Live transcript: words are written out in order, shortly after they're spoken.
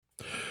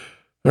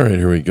All right,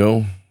 here we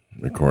go.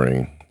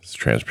 Recording this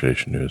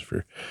transportation news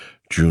for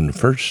June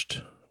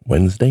 1st,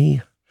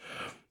 Wednesday.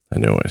 I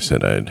know I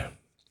said I'd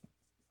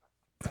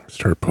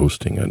start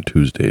posting on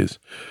Tuesdays,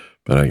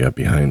 but I got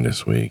behind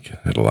this week.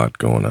 Had a lot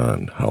going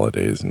on,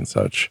 holidays and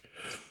such.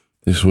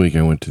 This week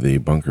I went to the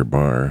Bunker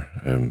Bar.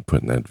 I'm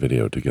putting that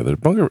video together.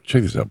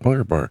 Check this out,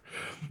 Bunker Bar.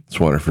 It's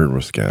Waterford,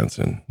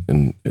 Wisconsin.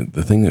 And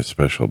the thing that's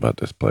special about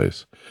this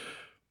place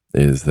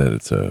is that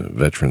it's a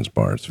veterans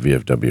bar. It's a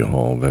VFW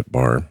Hall vet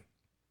bar.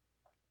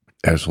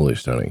 Absolutely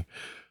stunning.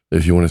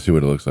 If you want to see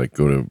what it looks like,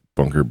 go to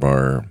Bunker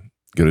Bar,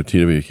 go to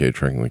TWK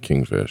Trekking with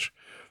Kingfish,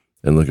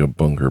 and look at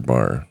Bunker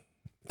Bar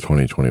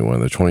 2021.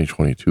 The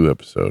 2022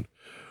 episode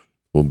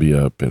will be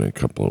up in a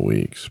couple of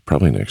weeks,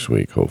 probably next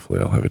week. Hopefully,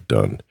 I'll have it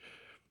done.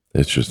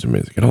 It's just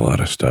amazing. I got a lot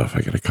of stuff.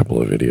 I got a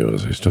couple of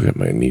videos. I still got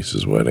my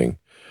niece's wedding.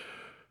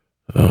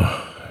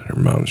 Oh, her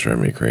mom's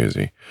driving me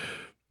crazy.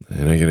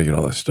 And I got to get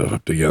all this stuff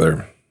up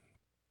together.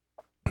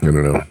 I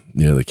don't know.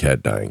 The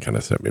cat dying kind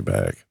of set me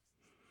back.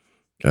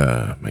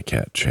 My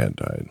cat Chad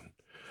died,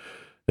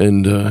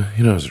 and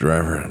as a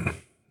driver,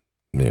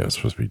 it's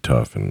supposed to be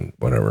tough and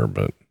whatever,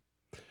 but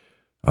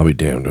I'll be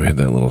damned. I had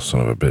that little son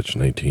of a bitch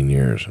in 18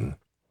 years, and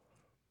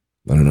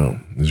I don't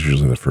know. This is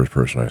usually the first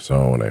person I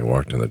saw when I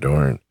walked in the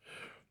door, and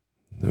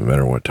no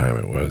matter what time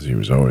it was, he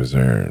was always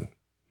there. And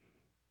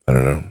I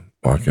don't know,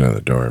 walking in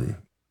the door at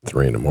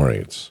 3 a.m,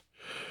 it's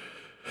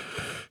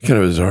kind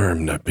of bizarre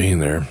him not being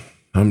there.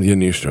 I'm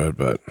getting used to it,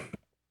 but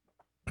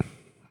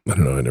I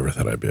don't know. I never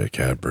thought I'd be a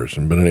cat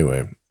person. But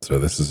anyway, so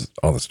this is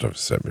all the stuff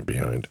set me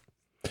behind.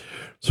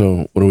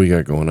 So what do we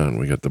got going on?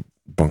 We got the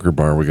Bunker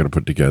Bar we got to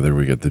put together.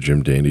 We got the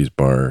Jim Dandy's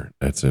Bar.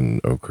 That's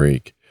in Oak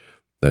Creek.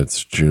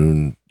 That's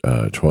June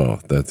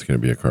 12th. That's going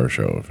to be a car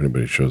show. If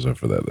anybody shows up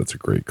for that, that's a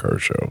great car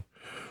show.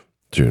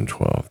 June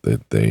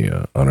 12th. They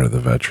honor the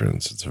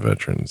veterans. It's a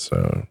veterans,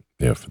 for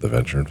the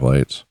veteran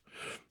flights.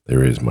 They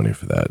raise money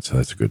for that. So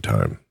that's a good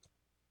time.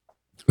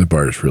 The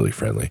bar is really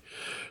friendly.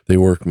 They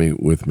work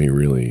with me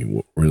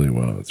really, really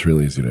well. It's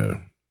really easy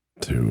to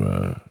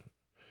do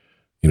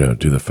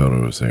the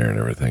photos there and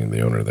everything.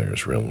 The owner there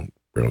is real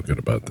good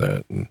about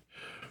that. And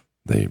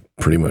they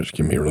pretty much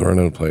give me a run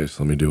of the place.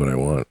 Let me do what I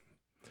want.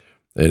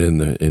 And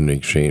in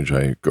exchange,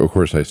 I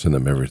send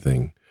them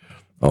everything,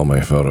 all my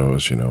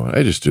photos,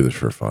 I just do this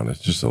for fun. It's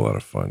just a lot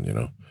of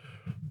fun,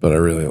 but I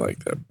really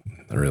like that.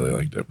 I really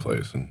like that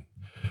place. And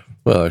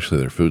well,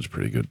 actually their food's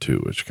pretty good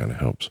too, which kind of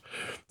helps.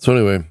 So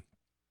anyway,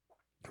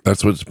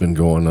 that's what's been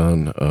going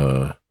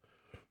on.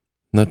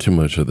 Not too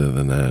much other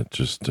than that.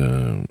 Just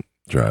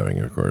driving,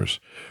 of course.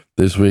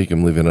 This week,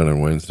 I'm leaving out on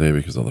Wednesday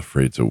because all the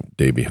freight's a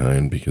day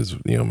behind because,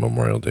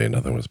 Memorial Day,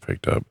 nothing was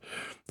picked up.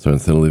 So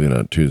instead of leaving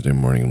out Tuesday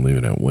morning, I'm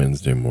leaving out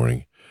Wednesday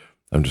morning.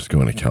 I'm just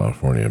going to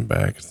California and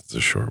back. It's a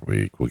short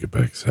week. We'll get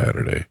back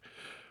Saturday.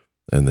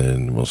 And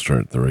then we'll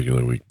start the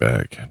regular week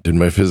back. Did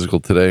my physical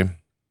today.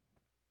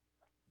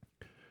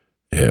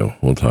 Yeah,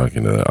 we'll talk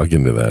into that. I'll get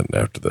into that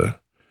after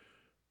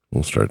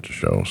we'll start the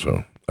show.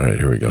 So, all right,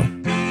 here we go.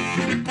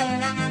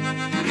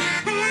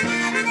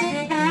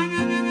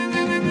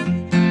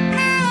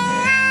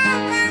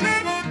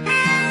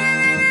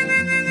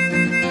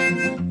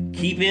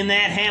 Keeping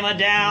that hammer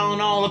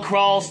down all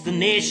across the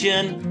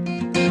nation.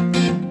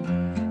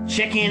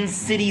 Checking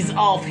cities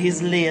off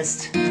his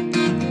list.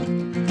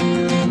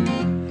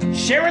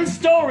 Sharing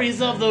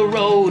stories of the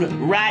road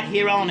right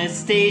here on his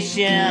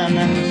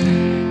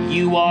station.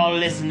 You are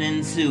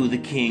listening to the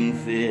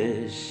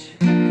Kingfish.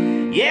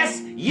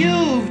 Yes,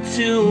 you've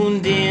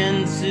tuned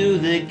in to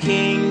the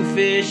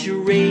Kingfish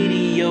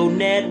Radio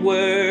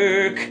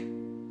Network.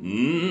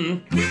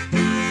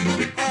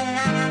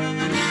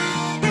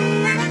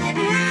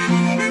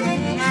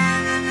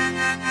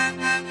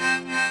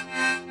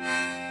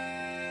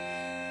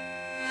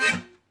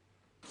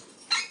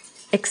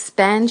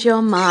 Expand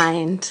your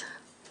mind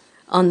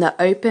on the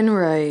open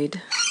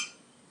road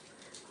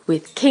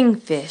with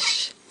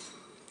Kingfish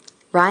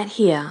right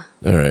here.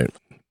 All right.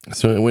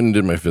 So I went and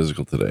did my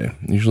physical today.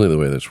 Usually the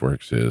way this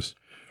works is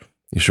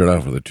you start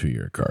off with a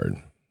 2-year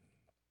card.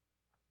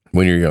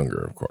 When you're younger,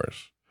 of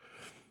course.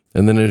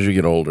 And then as you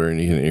get older and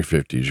you get in your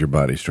 50s, your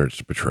body starts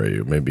to betray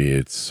you. Maybe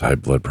it's high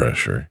blood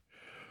pressure.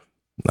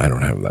 I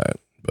don't have that,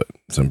 but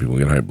some people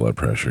get high blood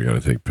pressure. You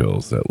got to take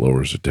pills that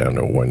lowers it down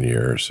to 1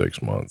 year or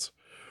 6 months.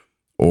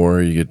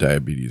 Or you get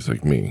diabetes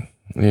like me.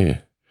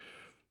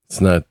 It's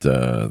not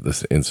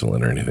this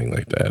insulin or anything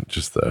like that.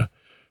 Just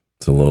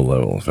it's a low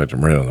level. In fact,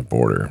 I'm right on the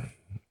border.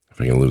 If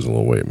I can lose a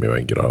little weight, maybe I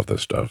can get off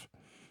this stuff.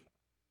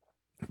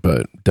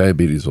 But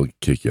diabetes will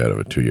kick you out of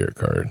a 2-year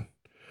card.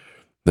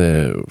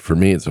 For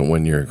me, it's a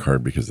 1-year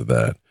card because of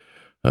that.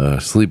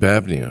 Sleep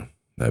apnea.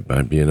 That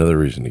might be another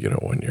reason to get a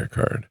 1-year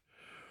card.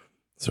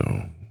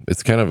 So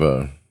it's kind of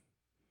a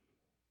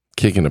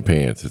kick in the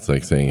pants. It's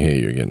like saying, hey,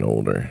 you're getting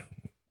older.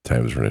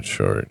 Time's running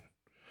short.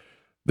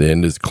 The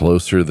end is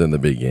closer than the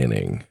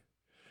beginning.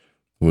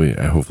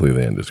 Hopefully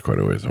the end is quite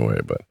a ways away,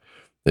 but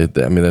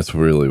that's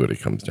really what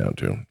it comes down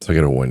to. So I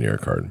get a 1-year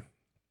card.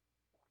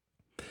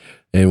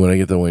 And when I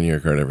get the 1-year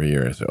card every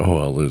year, I say, oh,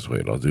 I'll lose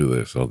weight. I'll do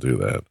this. I'll do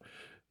that.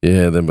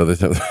 Yeah, then by the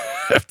time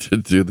have to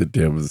do the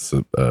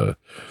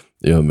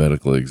damn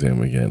medical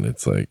exam again.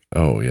 It's like,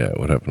 oh yeah,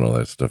 what happened to all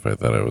that stuff I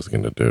thought I was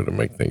going to do to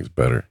make things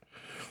better?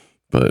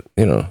 But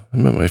I'm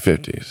in my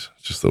 50s. It's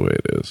just the way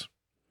it is.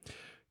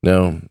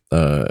 Now,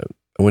 I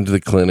went to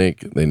the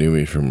clinic. They knew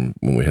me from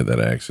when we had that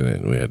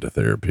accident and we had the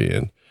therapy,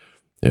 and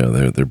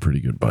they're a pretty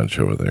good bunch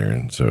over there,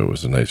 and so it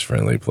was a nice,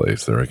 friendly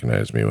place. They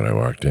recognized me when I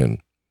walked in,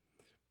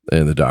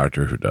 and the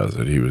doctor who does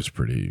it, he was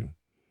pretty,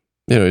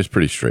 he's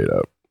pretty straight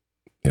up,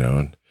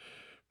 and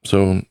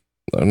so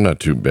I'm not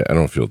too bad. I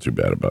don't feel too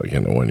bad about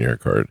getting a 1-year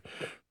card.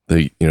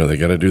 They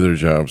got to do their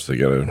jobs. They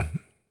got to,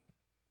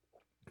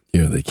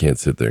 they can't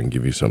sit there and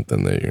give you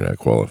something that you're not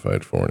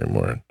qualified for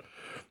anymore.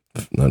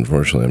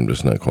 Unfortunately, I'm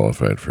just not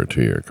qualified for a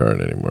 2-year card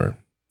anymore.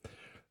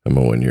 I'm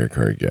a 1-year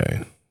card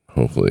guy.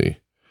 Hopefully,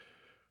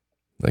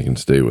 I can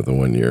stay with a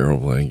 1 year.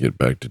 Hopefully, I can get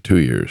back to 2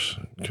 years.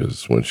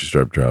 Because once you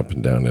start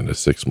dropping down into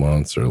 6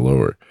 months or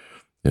lower,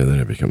 then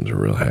it becomes a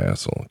real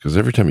hassle. Because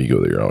every time you go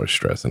there, you're always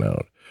stressing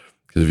out.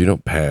 Because if you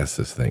don't pass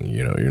this thing,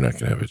 you're not going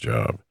to have a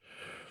job.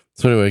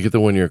 So anyway, I get the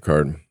 1-year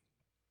card.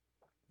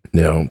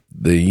 Now,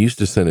 they used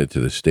to send it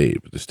to the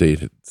state, but the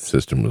state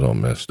system was all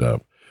messed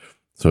up.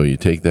 So you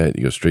take that,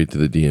 you go straight to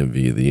the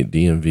DMV. The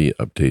DMV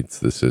updates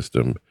the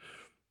system.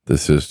 The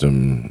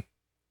system,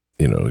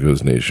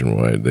 goes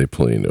nationwide. They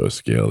play into a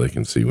scale. They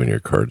can see when your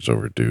card's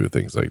overdue,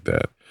 things like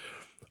that.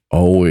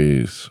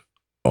 Always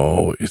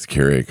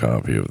carry a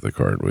copy of the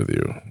card with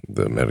you,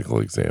 the medical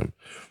exam.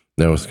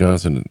 Now,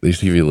 Wisconsin, they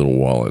used to give you a little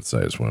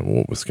wallet-sized one.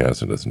 Well,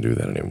 Wisconsin doesn't do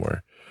that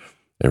anymore.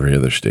 Every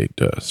other state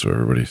does. So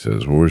everybody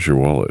says, well, where's your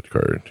wallet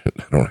card?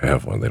 I don't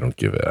have one. They don't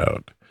give it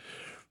out.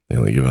 They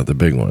only give out the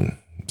big one.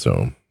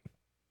 So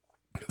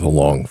the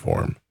long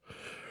form.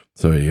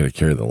 So you got to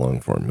carry the long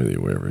form with you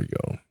wherever you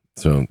go.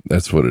 So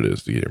that's what it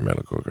is to get your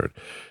medical card.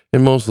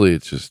 And mostly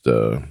it's just,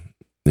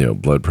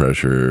 blood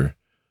pressure.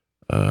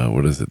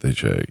 What is it they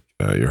check?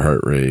 Your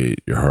heart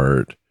rate, your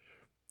heart.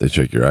 They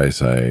check your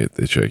eyesight.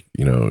 They check,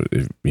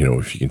 if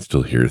you can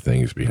still hear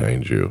things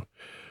behind you.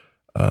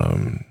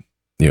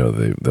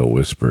 They'll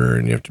whisper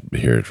and you have to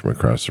hear it from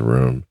across the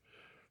room.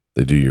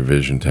 They do your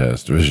vision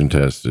test. Vision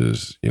test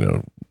is,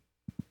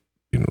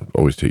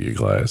 always take your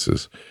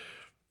glasses.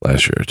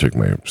 Last year I took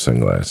my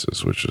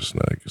sunglasses, which is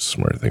not a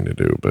smart thing to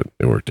do, but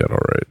it worked out all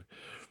right.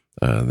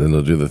 Then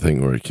they'll do the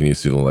thing where can you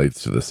see the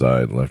lights to the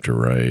side, left or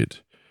right,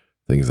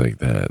 things like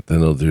that.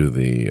 Then they'll do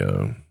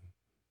the,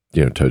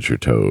 touch your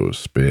toes,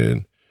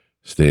 spin,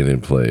 stand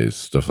in place,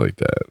 stuff like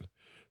that.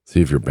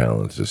 See if your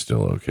balance is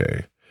still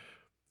okay.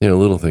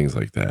 Little things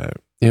like that.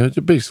 It's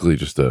basically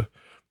just a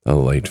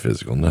light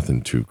physical,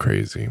 nothing too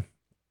crazy.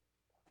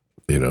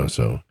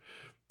 So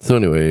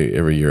anyway,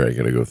 every year I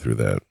got to go through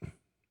that.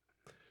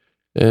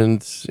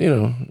 And,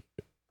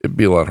 it'd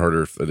be a lot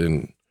harder if I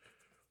didn't,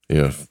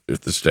 if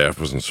the staff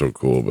wasn't so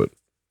cool, but,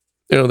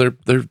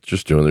 they're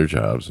just doing their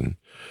jobs. And,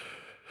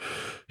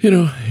 I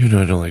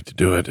don't like to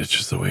do it. It's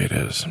just the way it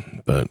is.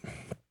 But,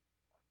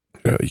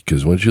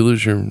 because once you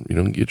lose you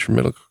don't get your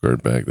medical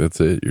card back, that's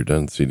it. You're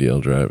done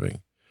CDL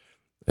driving.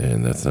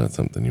 And that's not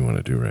something you want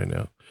to do right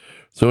now.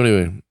 So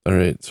anyway, all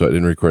right. So I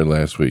didn't record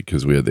last week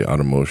because we had the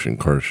Automotion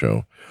Car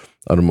Show.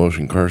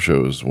 Automotion Car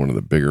Show is one of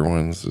the bigger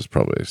ones. There's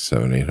probably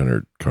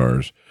 700-800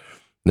 cars.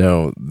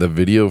 Now, the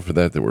video for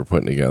that we're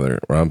putting together,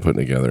 or I'm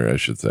putting together, I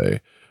should say,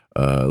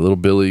 little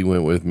Billy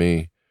went with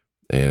me,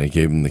 and I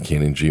gave him the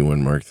Canon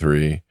G1 Mark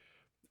III.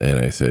 And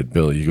I said,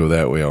 Billy, you go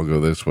that way, I'll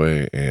go this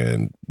way,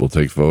 and we'll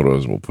take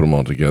photos, and we'll put them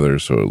all together.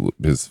 So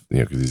because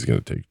he's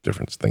going to take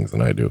different things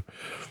than I do.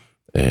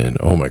 And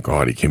oh my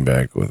God, he came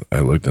back with,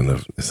 I looked in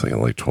it's like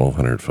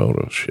 1,200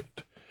 photos.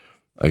 Shit.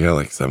 I got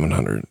like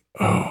 700.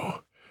 Oh,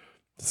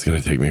 it's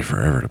going to take me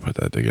forever to put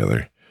that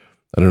together.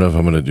 I don't know if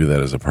I'm going to do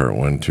that as a part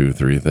 1, 2,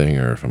 3 thing,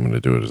 or if I'm going to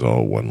do it as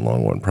all one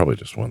long one. Probably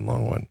just one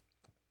long one.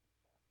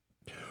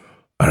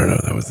 I don't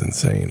know. That was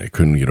insane. I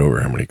couldn't get over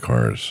how many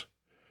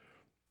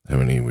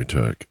we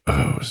took.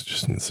 Oh, it was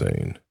just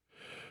insane.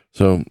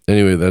 So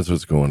anyway, that's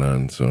what's going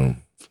on. So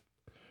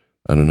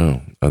I don't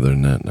know. Other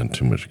than that, not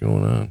too much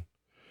going on.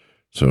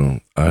 So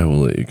I will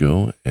let you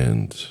go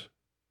and,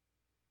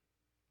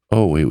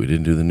 oh wait, we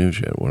didn't do the news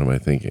yet. What am I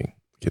thinking?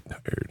 Getting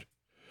tired.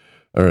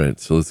 All right,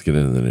 so let's get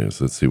into the news.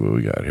 Let's see what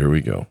we got. Here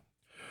we go.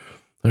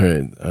 All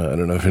right, I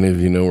don't know if any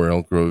of you know where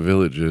Elk Grove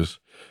Village is.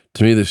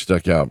 To me, this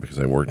stuck out because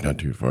I work not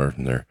too far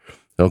from there.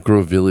 Elk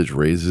Grove Village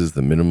raises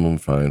the minimum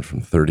fine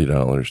from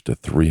 $30 to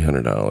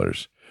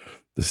 $300.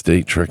 The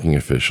state trucking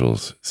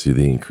officials see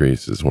the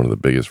increase as one of the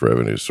biggest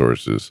revenue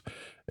sources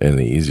and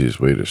the easiest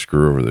way to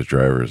screw over the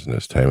drivers in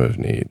this time of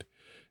need.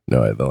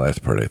 No, the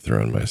last part I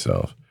threw in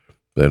myself.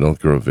 But at Elk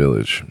Grove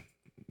Village,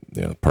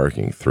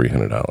 parking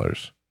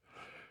 $300.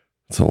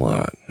 It's a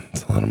lot.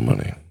 It's a lot of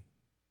money.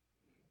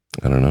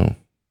 I don't know.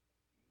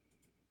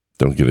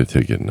 Don't get a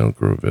ticket in Elk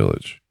Grove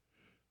Village.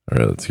 All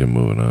right, let's get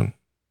moving on.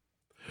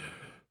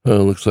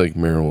 Well, it looks like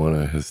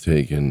marijuana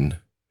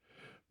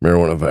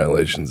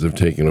violations have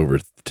taken over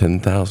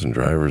 10,000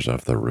 drivers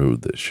off the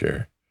road this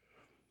year.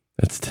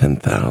 That's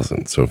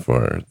 10,000 so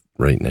far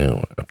right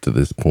now, up to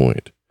this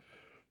point.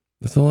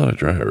 That's a lot of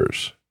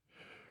drivers.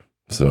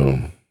 So,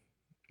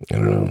 I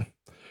don't know.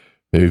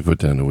 Maybe put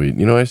down the weed.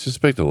 You know, I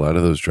suspect a lot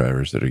of those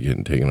drivers that are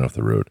getting taken off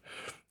the road,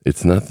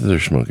 it's not that they're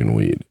smoking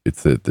weed.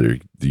 It's that they're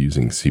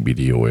using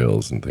CBD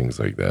oils and things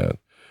like that.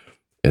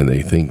 And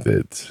they think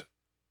that,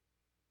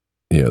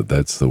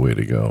 that's the way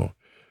to go.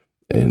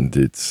 And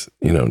it's,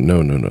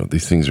 no.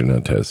 These things are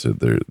not tested.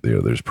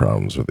 There's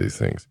problems with these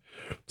things.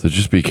 So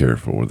just be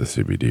careful with the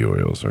CBD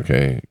oils,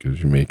 okay?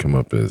 Because you may come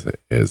up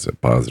as a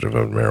positive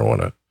of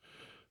marijuana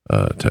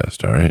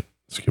test, all right?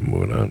 Let's keep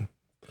moving on.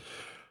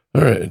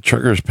 All right,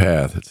 Trucker's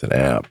Path. It's an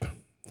app.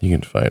 You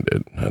can find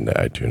it on the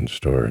iTunes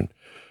store and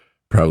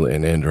probably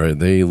an Android.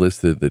 They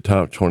listed the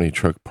top 20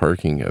 truck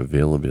parking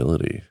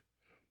availability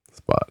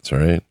spots, all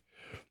right?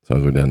 So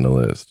I'll go down the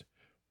list.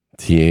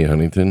 TA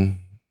Huntington,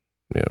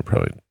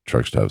 probably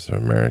Truck Stops of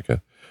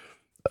America.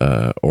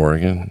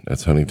 Oregon,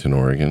 that's Huntington,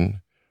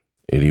 Oregon,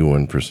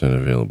 81%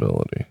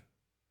 availability.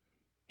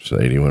 So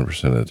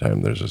 81% of the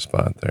time there's a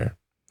spot there.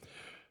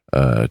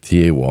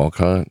 TA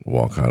Walcott,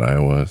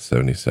 Iowa,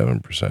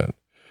 77%.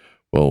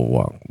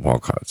 Well,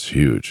 Walcott's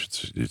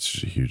huge.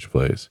 It's a huge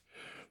place.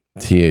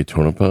 TA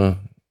Tonopah,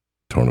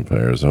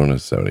 Arizona,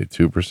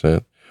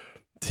 72%.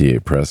 TA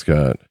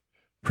Prescott,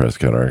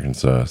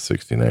 Arkansas,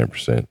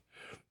 69%.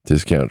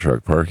 Discount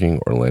Truck Parking,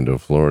 Orlando,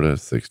 Florida,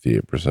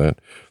 68%.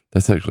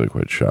 That's actually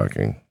quite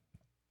shocking.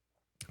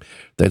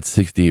 That's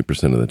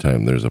 68% of the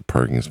time there's a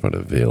parking spot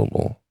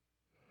available.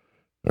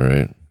 All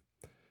right.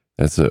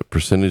 That's a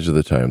percentage of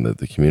the time that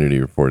the community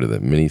reported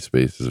that many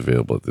spaces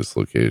available at this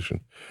location.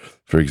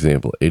 For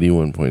example,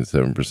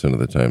 81.7% of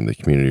the time the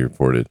community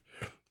reported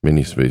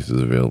many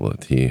spaces available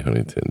at TA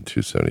Huntington,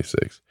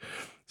 276.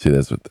 See,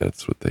 that's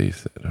what they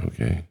said.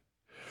 Okay.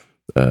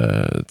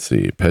 Let's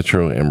see.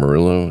 Petro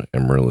Amarillo,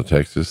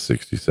 Texas,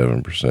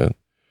 67%.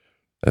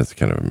 That's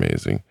kind of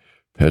amazing.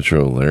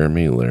 Petro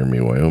Laramie,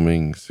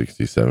 Wyoming,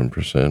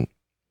 67%.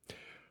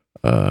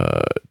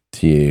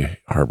 TA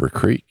Harbor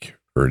Creek,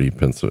 Erie,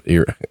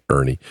 Pennsylvania,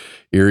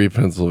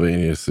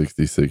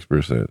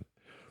 66%.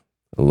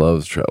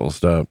 Love's Travel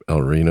Stop,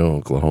 El Reno,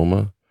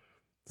 Oklahoma,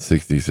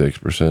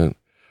 66%.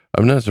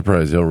 I'm not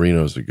surprised. El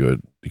Reno is a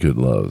good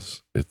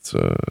Love's. It's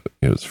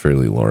it's a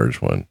fairly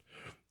large one,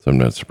 so I'm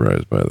not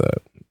surprised by that.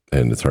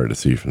 And it's hard to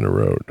see from the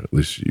road, at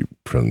least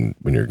from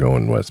when you're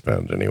going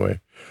westbound anyway.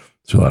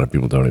 So a lot of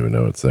people don't even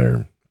know it's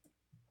there.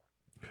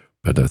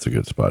 But that's a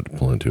good spot to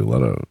pull into. A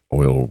lot of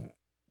oil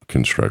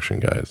construction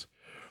guys.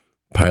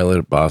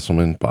 Pilot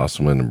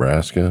Bosselman,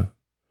 Nebraska,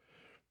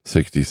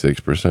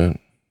 66%.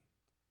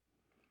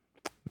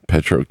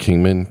 Petro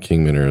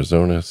Kingman,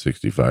 Arizona,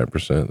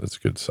 65%. That's a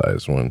good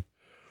size one.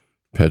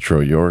 Petro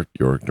York,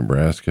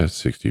 Nebraska,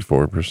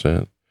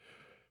 64%.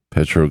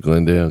 Petro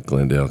Glendale,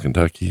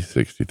 Kentucky,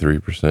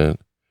 63%.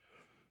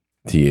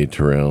 TA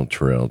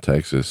Terrell,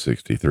 Texas,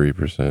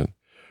 63%.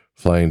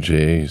 Flying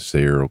J,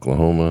 Sayre,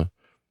 Oklahoma,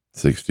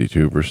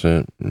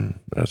 62%.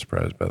 Not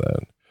surprised by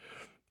that.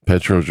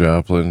 Petro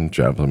Joplin,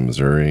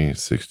 Missouri,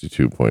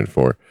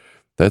 62.4.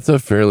 That's a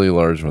fairly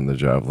large one, the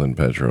Joplin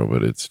Petro,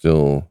 but it's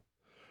still,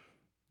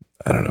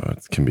 I don't know,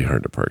 it can be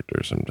hard to park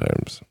there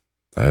sometimes.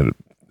 I don't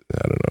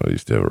know, I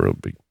used to have a real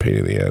big pain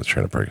in the ass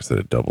trying to park instead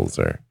of doubles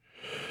there.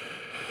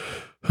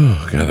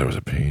 Oh, God, that was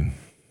a pain.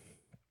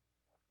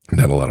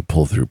 Not a lot of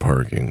pull-through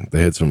parking.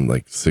 They had some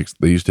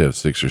they used to have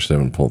 6 or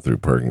 7 pull-through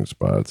parking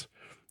spots,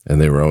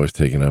 and they were always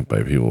taken up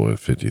by people with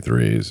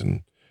 53s,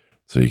 and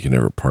so you can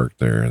never park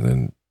there, and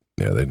then,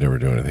 they'd never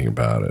do anything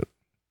about it.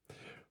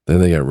 Then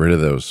they got rid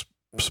of those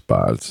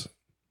spots,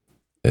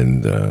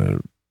 and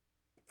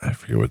I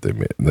forget what they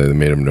made. They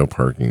made them no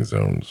parking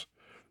zones.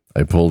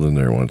 I pulled in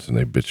there once, and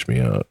they bitched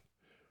me out.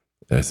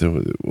 And I said,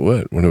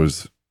 what?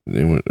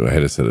 I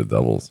had a set of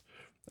doubles.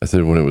 I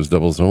said, when it was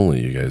doubles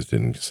only, you guys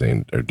didn't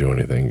say or do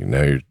anything.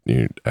 Now you're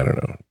I don't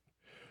know.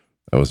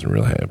 I wasn't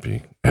real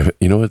happy.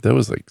 You know what? That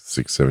was like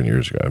 6-7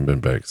 years ago. I've been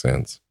back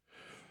since.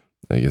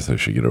 I guess I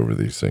should get over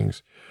these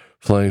things.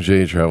 Flying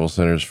J Travel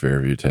Centers,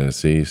 Fairview,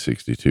 Tennessee,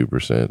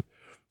 62%.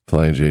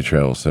 Flying J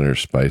Travel Center,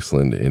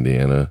 Spiceland,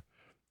 Indiana,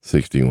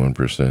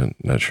 61%.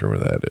 Not sure where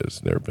that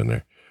is. Never been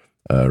there.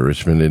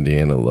 Richmond,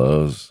 Indiana,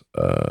 Lowe's,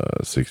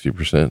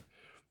 60%.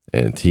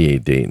 And TA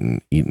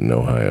Dayton, Eaton,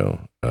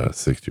 Ohio,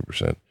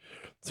 60%.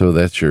 So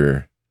that's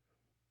your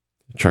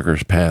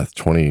Trucker's Path,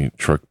 20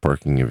 truck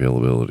parking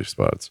availability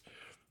spots,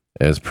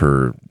 as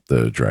per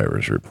the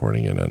drivers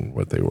reporting in on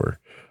what they were.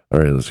 All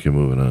right, let's get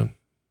moving on.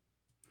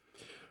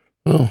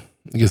 Well,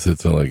 I guess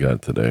that's all I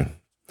got today.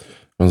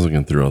 I was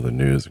looking through all the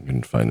news and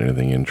couldn't find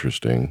anything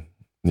interesting.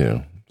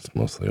 It's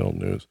mostly old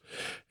news.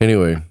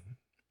 Anyway, I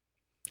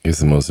guess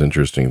the most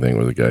interesting thing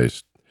was the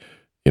guys,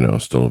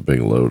 stole a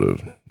big load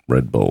of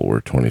Red Bull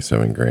worth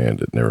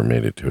 $27,000. It never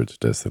made it to its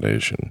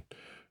destination.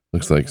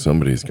 Looks like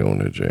somebody's going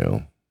to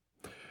jail.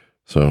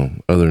 So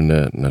other than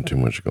that, not too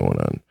much going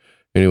on.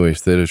 Anyway,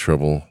 State of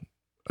Trouble.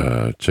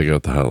 Check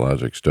out the Hot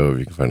Logic stove.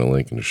 You can find a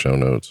link in the show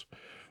notes.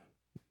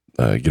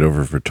 Get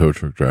over for tow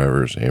truck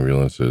drivers,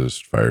 ambulances,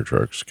 fire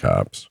trucks,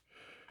 cops.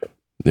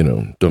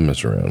 Don't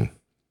mess around.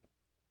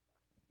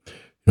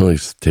 It only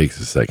takes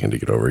a second to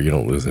get over. You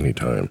don't lose any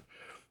time.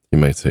 You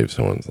might save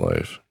someone's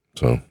life.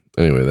 So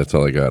Anyway, that's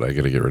all I got. I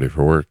got to get ready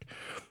for work.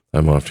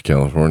 I'm off to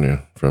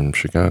California from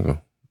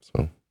Chicago.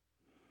 So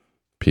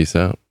peace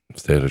out.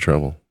 Stay out of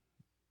trouble.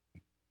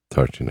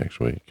 Talk to you next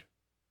week.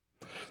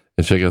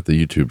 And check out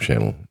the YouTube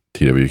channel,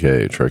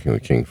 TWK, Trucking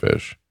with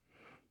Kingfish.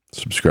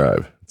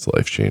 Subscribe. It's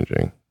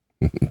life-changing.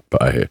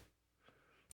 Bye.